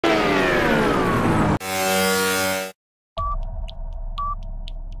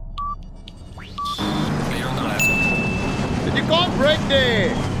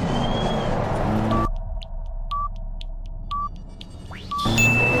day!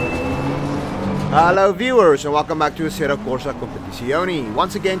 Hello viewers and welcome back to Assetto Corsa Competizione.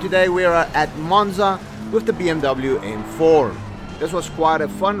 Once again today we are at Monza with the BMW M4. This was quite a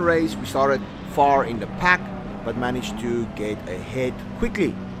fun race. We started far in the pack but managed to get ahead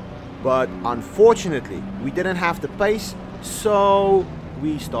quickly. But unfortunately we didn't have the pace, so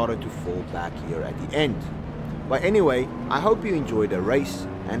we started to fall back here at the end. But anyway, I hope you enjoyed the race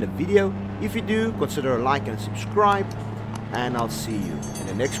and the video. If you do, consider a like and subscribe, and I'll see you in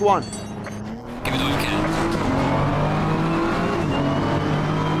the next one. Give it all you can.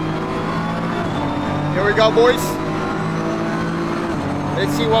 Here we go, boys.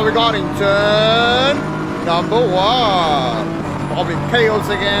 Let's see what we got in turn number 1. Probably chaos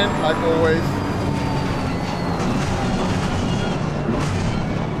again, like always.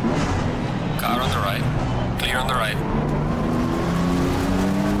 Car on the right. Clear on the right.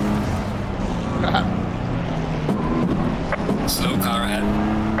 Slow car ahead.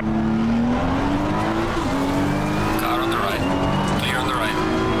 Car on the right. Clear on the right.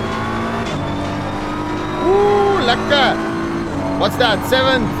 Ooh, like that. What's that?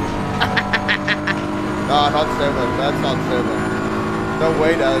 7? No, not 7. That's not 7. No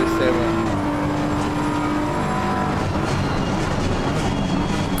way that is 7.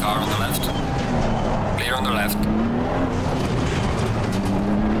 Car on the left. Clear on the left.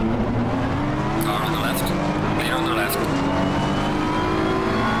 Car on the left. Clear on the left.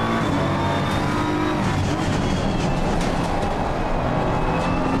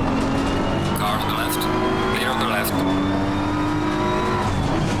 Car on the left. Clear on the left.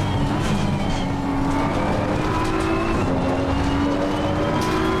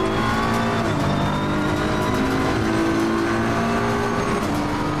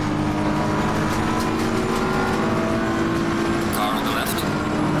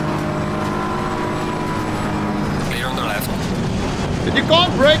 You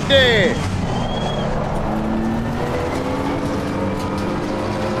can't break there!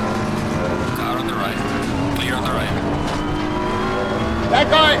 Car on the right. Clear on the right.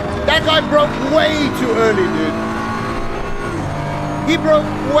 That guy broke way too early, dude. He broke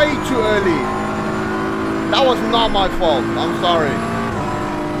way too early. That was not my fault. I'm sorry.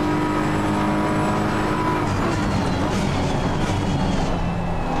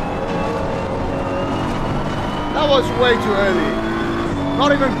 That was way too early.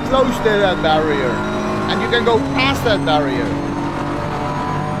 Not even close to that barrier. And you can go past that barrier.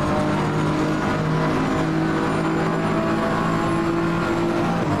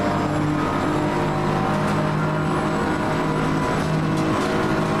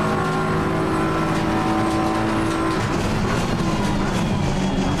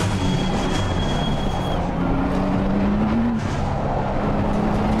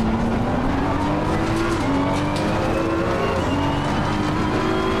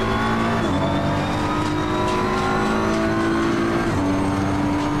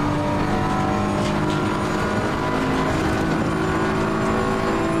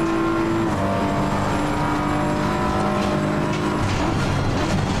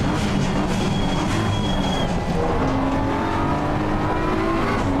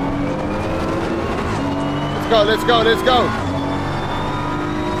 Let's go, let's go.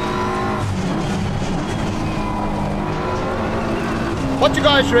 What you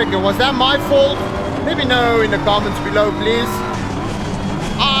guys reckon? Was that my fault? Let me know in the comments below, please.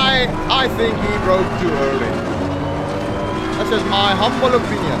 I think he broke too early. That's just my humble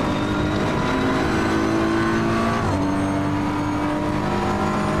opinion.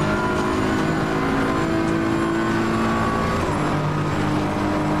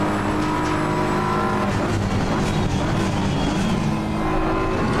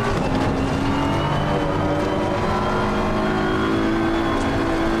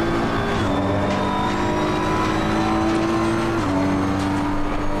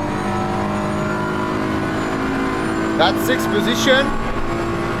 That's 6th position.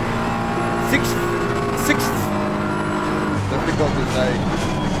 6th. Difficult to say.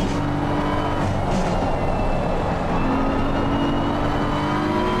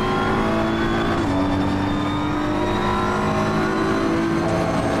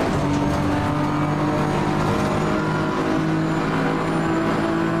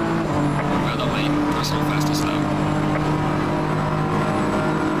 Well done, mate. Personal fastest lap.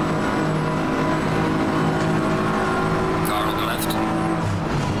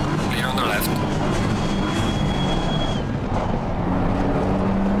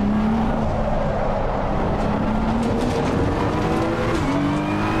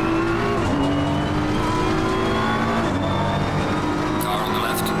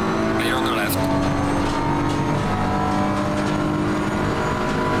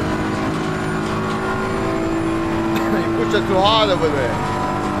 just too hard over there.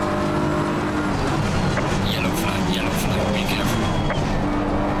 Yellow flag, be careful.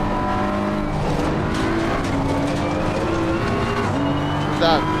 What's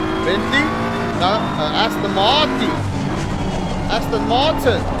that? Bentley? No, Aston Martin. Aston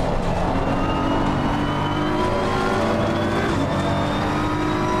Martin.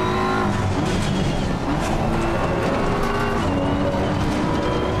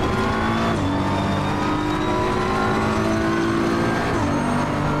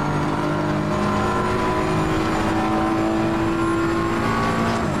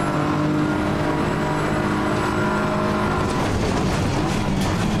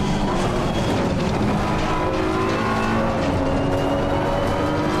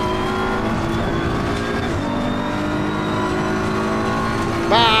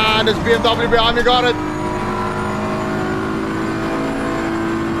 Man, this BMW behind me got it.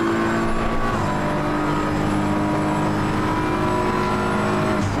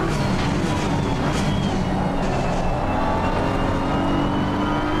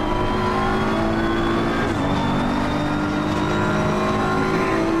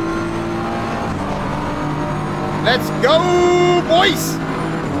 Let's go, boys.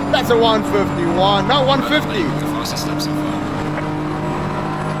 That's a 151, not 150. The fastest lap so far.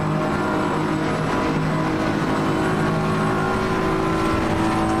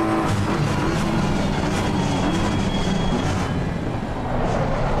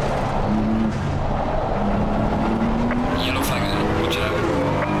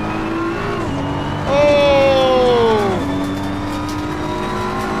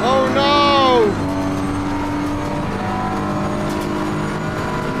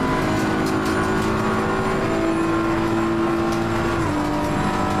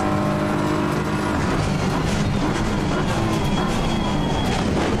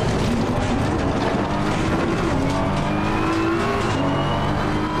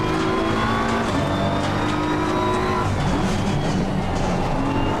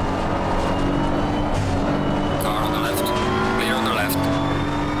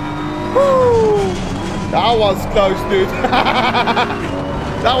 That was close, dude.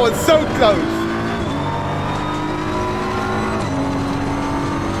 That was so close.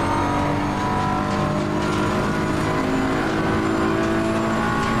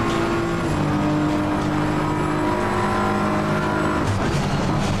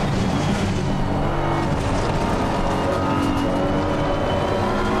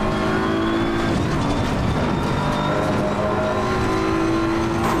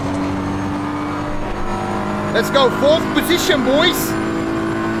 Let's go, 4th position, boys.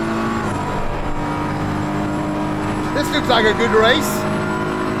 This looks like a good race.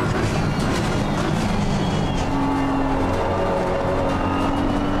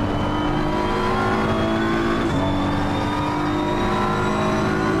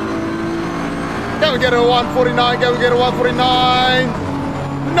 Can we get a 149? Can we get a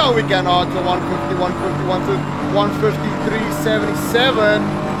 149? No, we cannot. So 150, 150,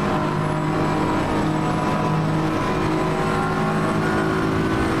 153.77.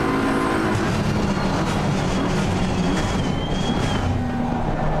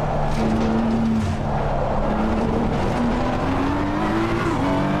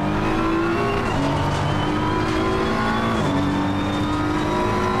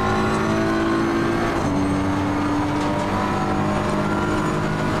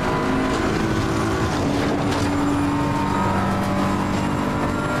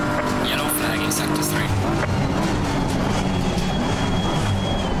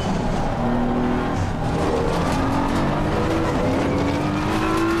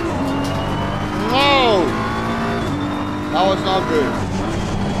 That was not good.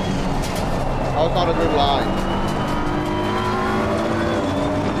 That was not a good line.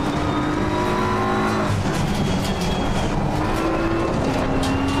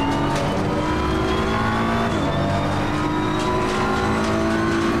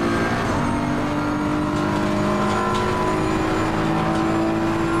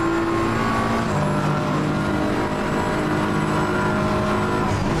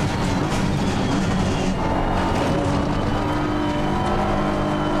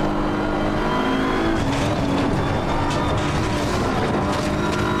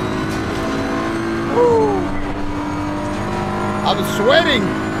 I was sweating.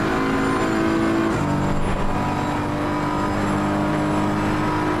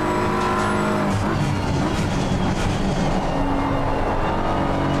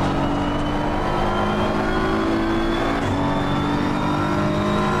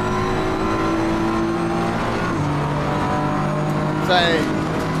 Same.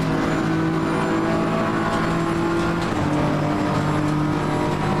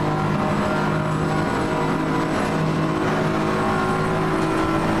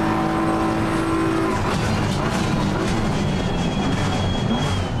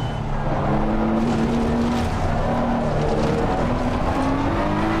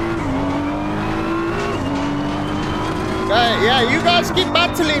 Hey, you guys keep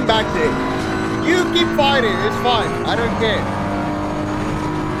battling back there. You keep fighting. It's fine. I don't care.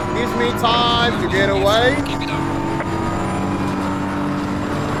 Gives me time to get away Keep it up.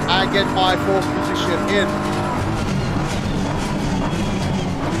 and get my fourth position in.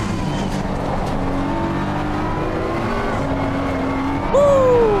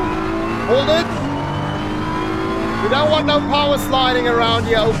 Woo! Hold it. We don't want no power sliding around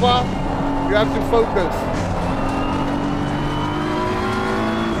here, Opa. You have to focus.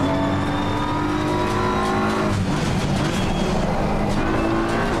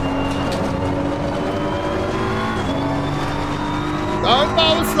 Don't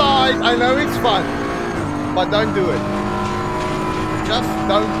power slide. I know it's fun, but don't do it. Just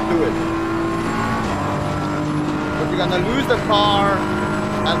don't do it. But you're gonna lose the car,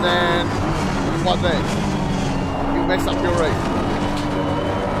 and then what then? You mess up your race.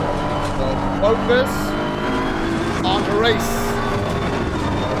 So focus on the race.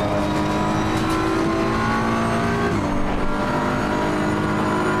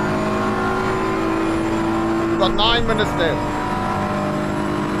 You've got 9 minutes left.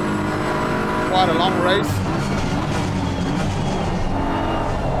 Quite a long race.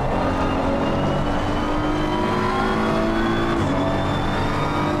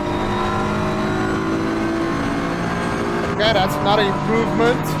 Okay, that's another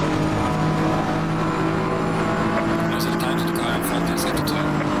improvement. Most of the time to the car in front is set to 2.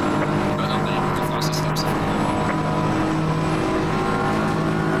 But on the fastest steps.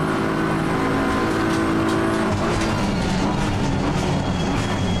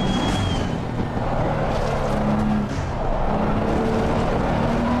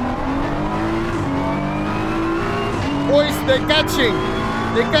 Boys, they're catching.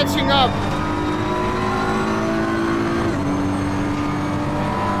 They're catching up.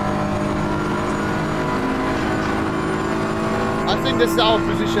 I think this is our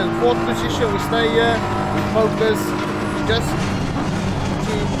position. 4th position, we stay here, we focus, just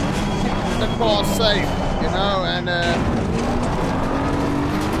to keep the car safe, you know, and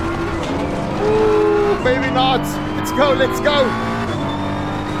ooh, maybe not. Let's go, let's go.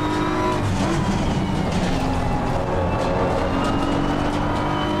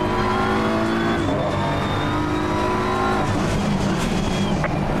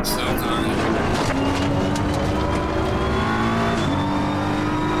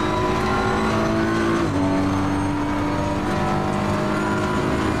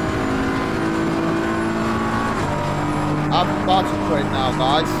 I'm about to quit now,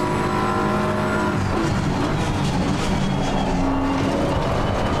 guys.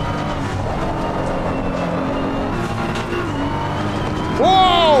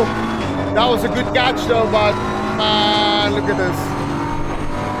 Whoa! That was a good catch though, but man, look at this.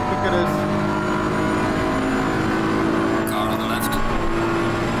 Look at this. Car on the left.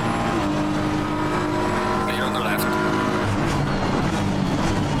 Clear on the left.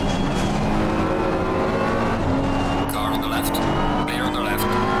 Car on the left. Clear on the left.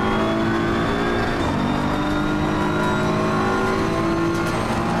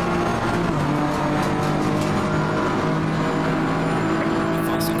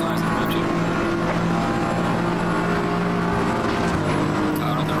 Faster cars approaching.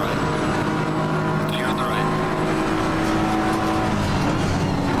 Car on the right. Clear on the right.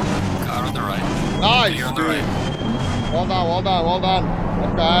 Car on the right. Nice, Clear on the dude. right. Well done, well done, well done.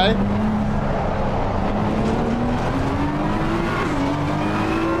 Okay.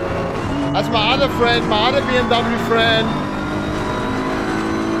 That's my other friend, my other BMW friend.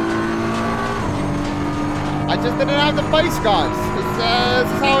 I just didn't have the pace, guys. It's this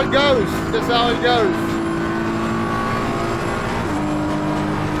is how it goes. This is how it goes.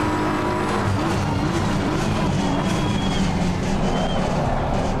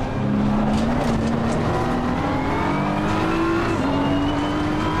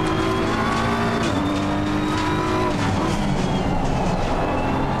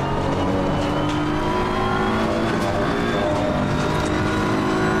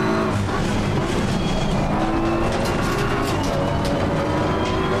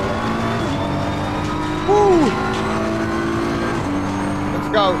 Woo! Let's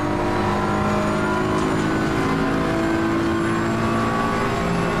go.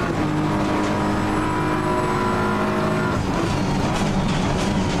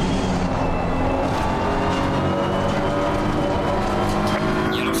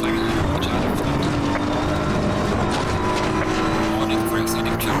 Yellow flag is there, watch out in front. Warning for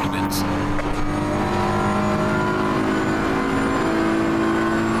exceeding track limits.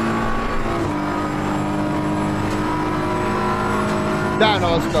 Down,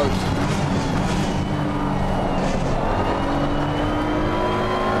 let's go.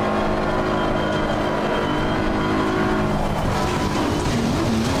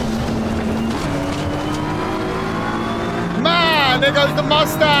 And there goes the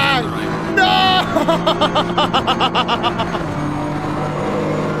Mustang! No!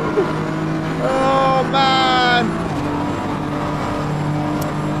 Oh man!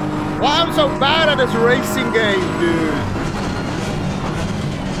 Why I'm so bad at this racing game, dude?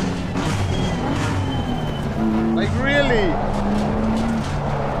 Like really?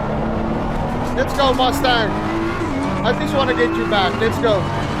 Let's go, Mustang. I just want to get you back. Let's go.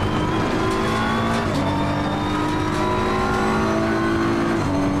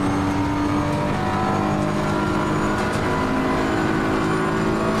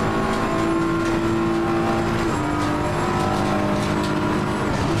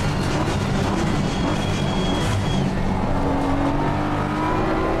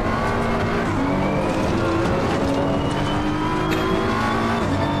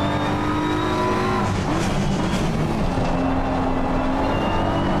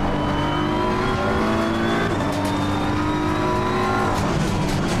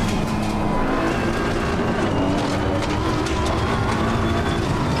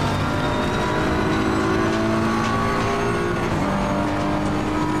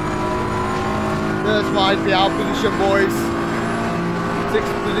 Might be our position, boys.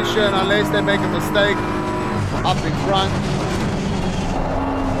 6th position, unless they make a mistake up in front,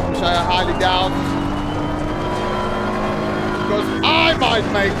 which I highly doubt, because I might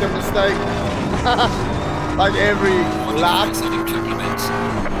make the mistake. Like every lap.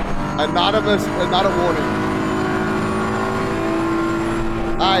 Another warning.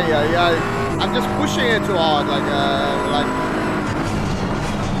 I'm just pushing it too hard. Like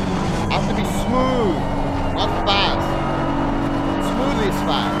I have to be smooth, not fast. Smooth is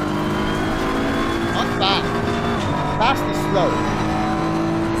fast, not fast. Fast is slow.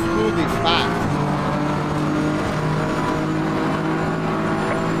 Smooth is fast.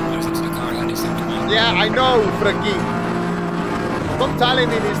 Yeah, I know, Frankie. Stop telling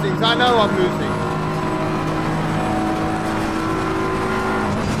me these things. I know I'm losing.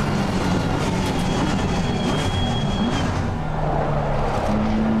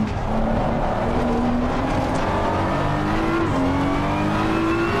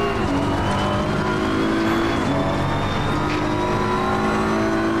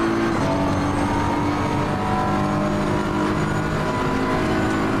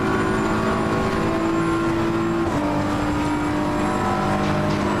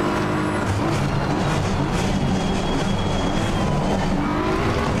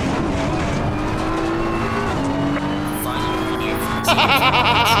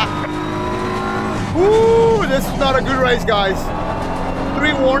 Ooh, this is not a good race, guys.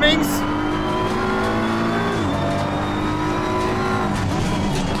 3 warnings.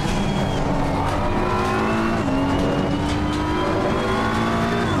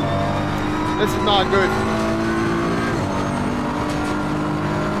 This is not good.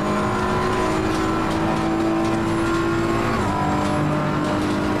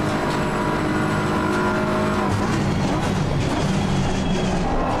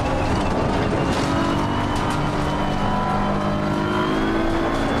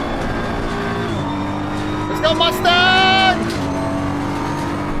 Mustang!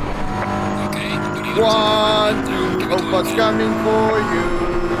 Okay. 1, 2, Opa's coming for you.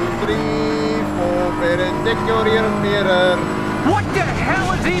 3, 4, better check your rear mirror. What the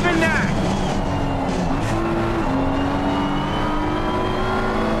hell is even that?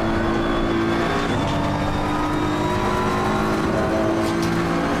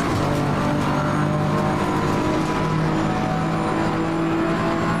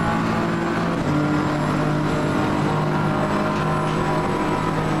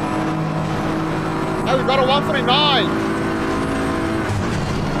 We got a 139.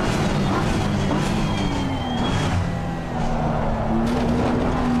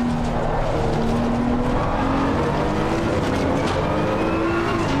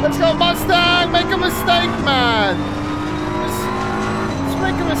 Let's go, Mustang! Make a mistake, man. Just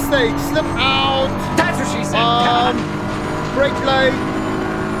make a mistake. Slip out. That's what she said. Brake plate.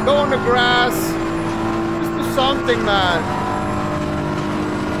 Go on the grass. Just do something, man.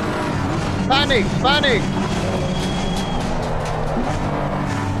 Panic, panic.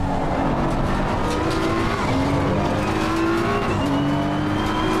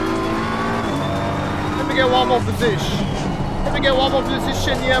 Let me get one more position. Let me get one more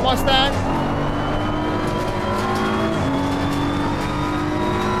position here, Mustang.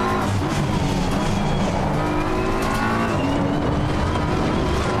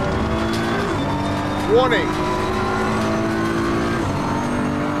 Warning.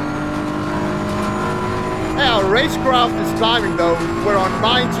 Hey, our racecraft is climbing though. We're on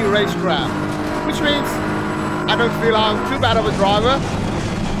 90 racecraft, which means I don't feel I'm too bad of a driver.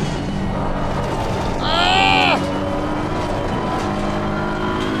 Ah!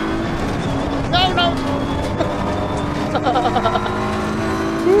 No, no.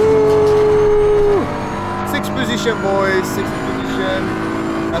 Woo! 6th position, boys. 6th position.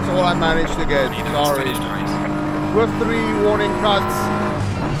 That's all I managed to get. Sorry. With 3 warning cuts,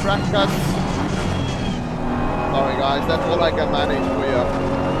 track cuts. Sorry, guys. That's all I can manage for you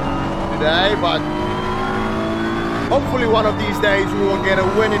today. But hopefully, one of these days we will get a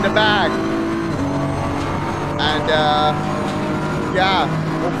win in the bag. And yeah,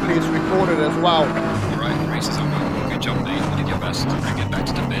 hopefully it's recorded as well. Alright, the race is over. Good job, mate. You did your best to bring it back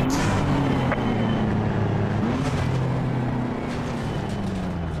to the pits.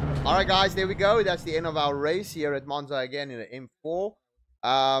 Alright guys, there we go. That's the end of our race here at Monza again in the M4.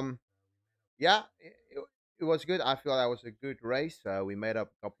 Yeah, it was good. I feel that was a good race. We made up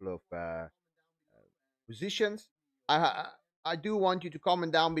a couple of positions. I do want you to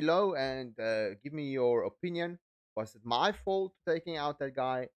comment down below and give me your opinion. Was it my fault taking out that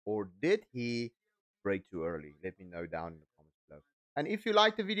guy, or did he brake too early? Let me know down in the comments below. And if you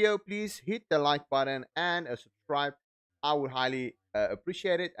like the video, please hit the like button and subscribe. I would highly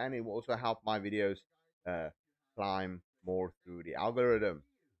appreciate it, and it will also help my videos climb more through the algorithm.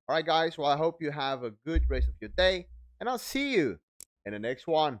 All right, guys. Well, I hope you have a good rest of your day, and I'll see you in the next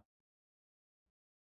one.